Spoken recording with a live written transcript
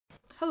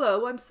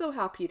Hello, I'm so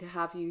happy to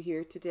have you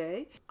here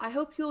today. I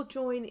hope you'll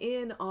join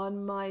in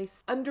on my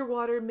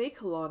underwater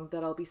make-along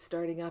that I'll be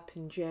starting up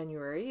in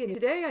January. And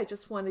today I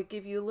just want to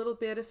give you a little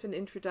bit of an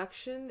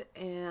introduction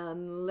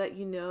and let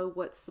you know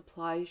what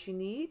supplies you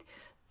need.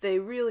 They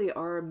really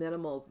are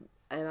minimal,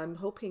 and I'm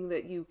hoping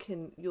that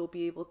you'll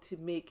be able to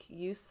make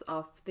use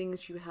of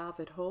things you have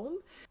at home.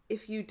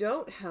 If you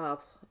don't have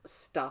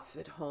stuff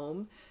at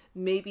home,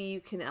 maybe you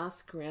can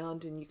ask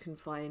around and you can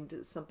find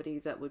somebody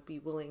that would be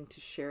willing to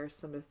share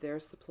some of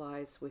their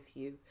supplies with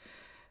you.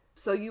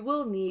 So you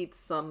will need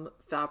some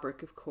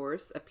fabric, of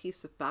course, a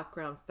piece of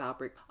background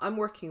fabric. I'm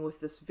working with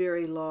this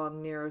very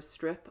long, narrow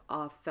strip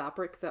of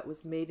fabric that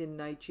was made in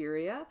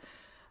Nigeria.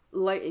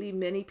 Likely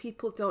many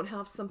people don't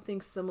have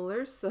something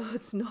similar, so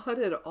it's not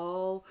at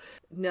all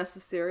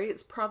necessary.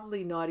 It's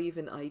probably not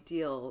even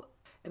ideal.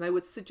 And I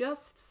would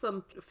suggest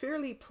some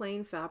fairly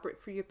plain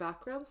fabric for your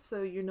background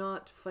so you're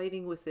not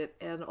fighting with it,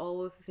 and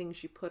all of the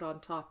things you put on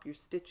top, your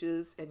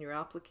stitches and your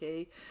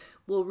applique,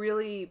 will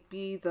really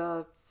be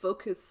the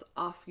focus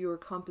off your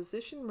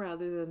composition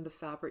rather than the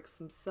fabrics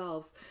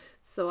themselves.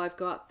 So I've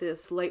got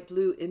this light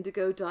blue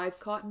indigo dyed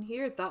cotton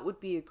here. That would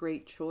be a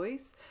great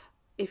choice.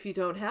 If you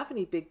don't have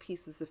any big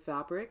pieces of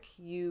fabric,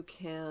 you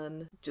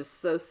can just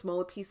sew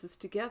smaller pieces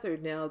together.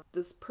 Now,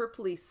 this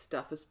purpley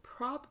stuff is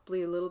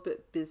probably a little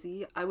bit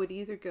busy. I would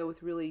either go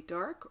with really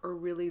dark or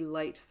really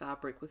light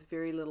fabric with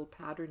very little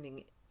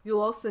patterning.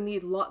 You'll also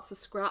need lots of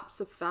scraps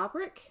of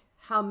fabric.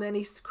 How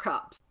many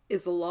scraps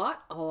is a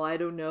lot? Oh, I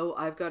don't know.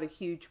 I've got a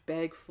huge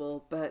bag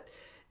full, but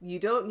you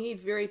don't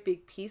need very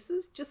big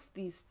pieces. Just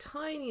these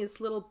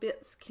tiniest little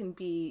bits can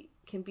be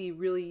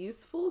really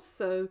useful.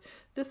 So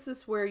this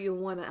is where you'll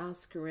want to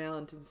ask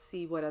around and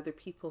see what other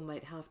people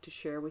might have to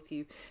share with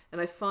you. And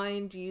I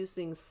find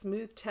using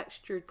smooth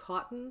textured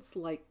cottons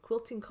like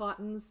quilting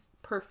cottons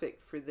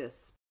perfect for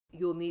this.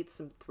 You'll need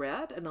some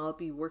thread, and I'll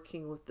be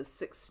working with the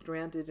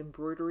 6-stranded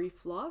embroidery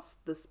floss.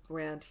 This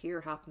brand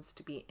here happens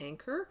to be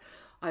Anchor.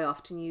 I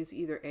often use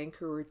either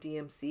Anchor or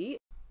DMC.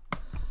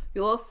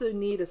 You'll also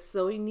need a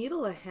sewing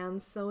needle, a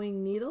hand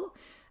sewing needle,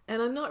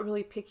 and I'm not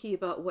really picky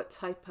about what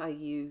type I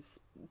use.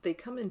 They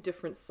come in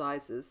different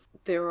sizes.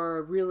 There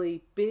are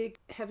really big,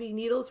 heavy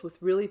needles with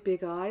really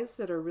big eyes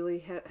that are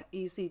really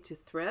easy to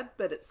thread,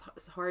 but it's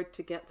hard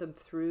to get them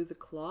through the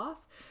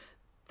cloth.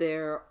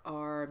 There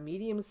are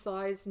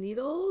medium-sized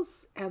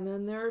needles, and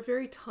then there are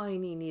very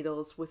tiny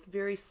needles with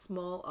very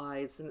small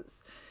eyes, and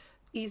it's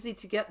easy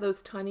to get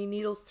those tiny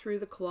needles through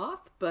the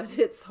cloth, but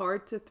it's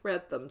hard to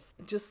thread them.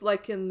 Just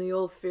like in the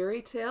old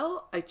fairy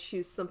tale, I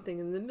choose something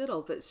in the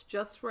middle that's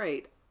just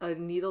right. A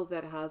needle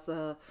that has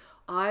a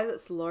eye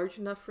that's large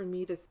enough for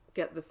me to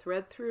get the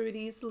thread through it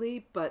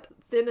easily, but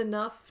thin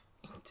enough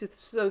to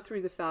sew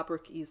through the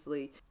fabric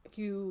easily.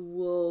 You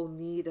will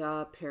need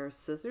a pair of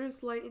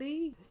scissors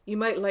lightly. You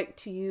might like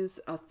to use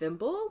a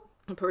thimble.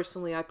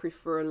 Personally, I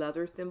prefer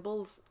leather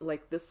thimbles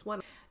like this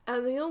one.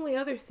 And the only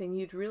other thing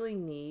you'd really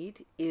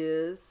need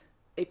is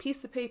a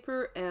piece of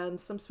paper and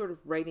some sort of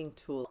writing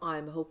tool.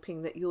 I'm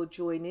hoping that you'll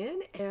join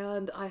in,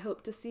 and I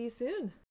hope to see you soon.